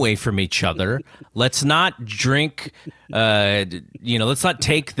stay away from each other. Let's not drink, let's not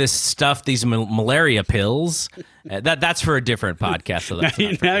take this stuff, these malaria pills. That's for a different podcast. So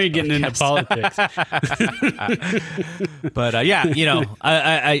now you're getting into politics. But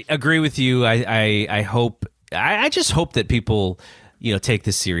I agree with you. I hope, I just hope that people, take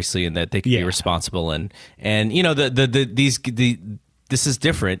this seriously and that they can be responsible and this is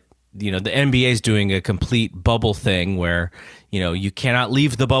different. The NBA is doing a complete bubble thing where, you cannot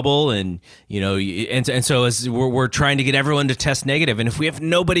leave the bubble and so as we're trying to get everyone to test negative. And if we have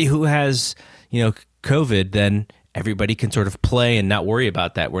nobody who has, COVID, then everybody can sort of play and not worry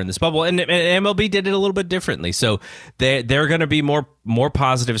about that. We're in this bubble, and MLB did it a little bit differently. So they're going to be more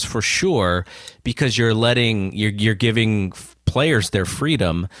positives for sure, because you're giving players their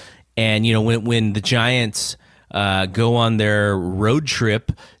freedom. And when the Giants go on their road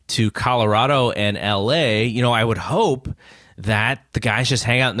trip to Colorado and LA, I would hope that the guys just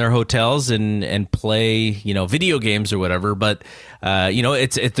hang out in their hotels and play, video games or whatever. But,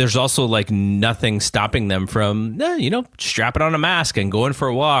 there's also like nothing stopping them from, strapping on a mask and going for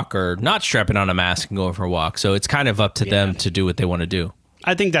a walk, or not strapping on a mask and going for a walk. So it's kind of up to them to do what they want to do.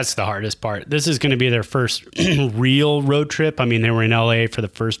 I think that's the hardest part. This is going to be their first real road trip. I mean, they were in LA for the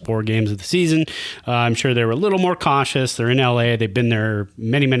first 4 games of the season. I'm sure they were a little more cautious. They're in LA. They've been there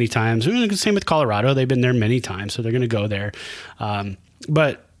many, many times. Same with Colorado. They've been there many times, so they're going to go there.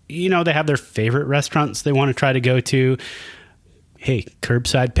 But, they have their favorite restaurants they want to try to go to. Hey,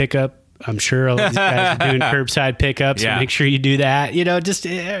 curbside pickup. I'm sure all these guys are doing curbside pickups. Yeah. So make sure you do that. Just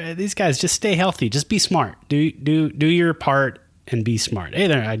these guys, just stay healthy. Just be smart. Do your part. And be smart. Hey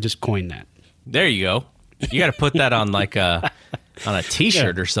there, I just coined that. There you go. You got to put that on like on a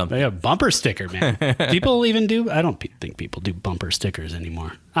T-shirt or something. Yeah, bumper sticker, man. People even do. I don't think people do bumper stickers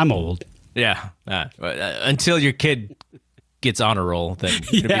anymore. I'm old. Yeah. Until your kid gets on a roll, then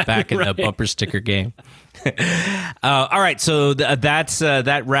you're gonna be back in the bumper sticker game. All right, so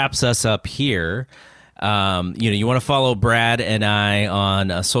that wraps us up here. You want to follow Brad and I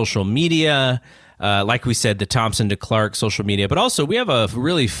on social media. Like we said, the Thompson to Clark social media, but also we have a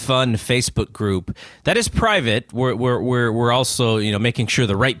really fun Facebook group that is private. We're also making sure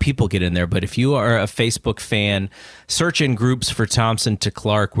the right people get in there. But if you are a Facebook fan, search in groups for Thompson to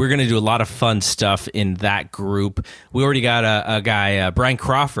Clark. We're going to do a lot of fun stuff in that group. We already got a guy, Brian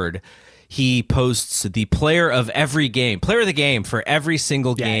Crawford. He posts the player of the game for every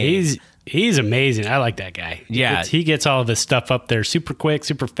single game. He's amazing. I like that guy. Yeah, he gets all of his stuff up there super quick,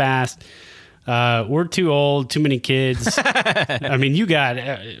 super fast. We're too old, too many kids. I mean, you got.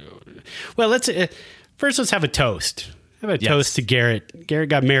 Let's have a toast. Toast to Garrett. Garrett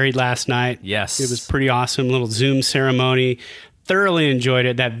got married last night. Yes, it was pretty awesome. Little Zoom ceremony. Thoroughly enjoyed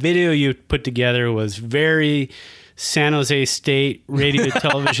it. That video you put together was very San Jose State radio,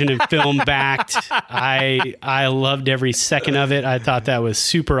 television, and film backed. I loved every second of it. I thought that was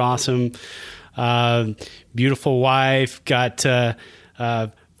super awesome. Beautiful wife. Got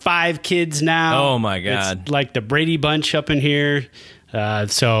 5 kids now. Oh my God. It's like the Brady Bunch up in here.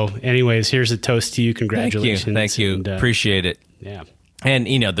 So anyways, here's a toast to you. Congratulations. Thank you. Appreciate it. Yeah. And,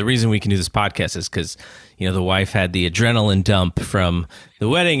 the reason we can do this podcast is because, the wife had the adrenaline dump from the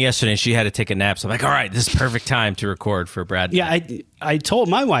wedding yesterday and she had to take a nap. So I'm like, all right, this is perfect time to record for Brad. Yeah. I told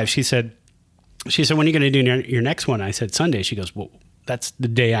my wife, she said, when are you going to do your next one? I said, Sunday. She goes, well, that's the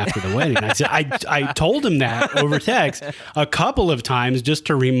day after the wedding. I said, I told him that over text a couple of times just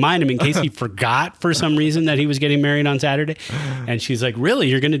to remind him in case he forgot for some reason that he was getting married on Saturday. And she's like, really,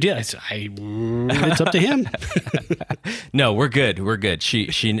 you're going to do it? I said, it's up to him. No, we're good. We're good.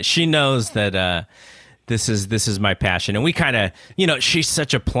 She knows that, this is my passion. And we kind of, she's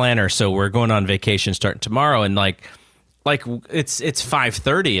such a planner. So we're going on vacation starting tomorrow. And like it's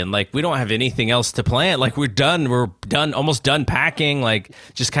 5:30 and like we don't have anything else to plan. Like we're almost done packing. Like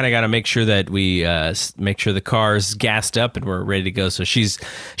just kind of got to make sure that we make sure the car's gassed up and we're ready to go. So she's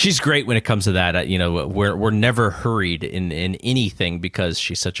great when it comes to that. We're never hurried in anything because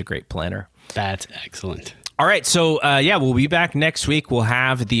she's such a great planner. That's excellent. All right, so we'll be back next week. We'll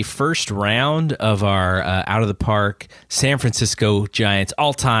have the first round of our Out of the Park San Francisco Giants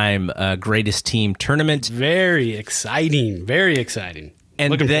all-time greatest team tournament. Very exciting, very exciting.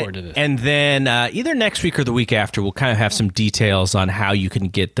 Looking forward to this. And then either next week or the week after, we'll kind of have some details on how you can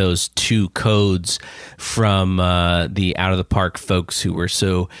get those 2 codes from the Out of the Park folks who were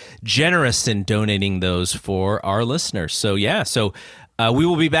so generous in donating those for our listeners. So, we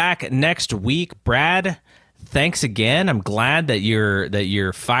will be back next week. Brad, thanks again. I'm glad that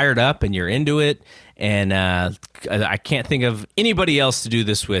you're fired up and you're into it. And I can't think of anybody else to do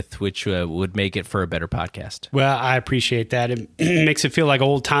this with, which would make it for a better podcast. Well, I appreciate that. It makes it feel like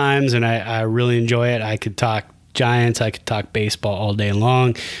old times, and I really enjoy it. I could talk Giants. I could talk baseball all day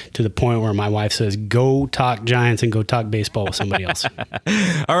long, to the point where my wife says, go talk Giants and go talk baseball with somebody else.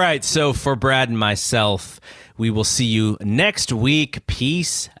 All right. So for Brad and myself, we will see you next week.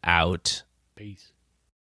 Peace out. Peace.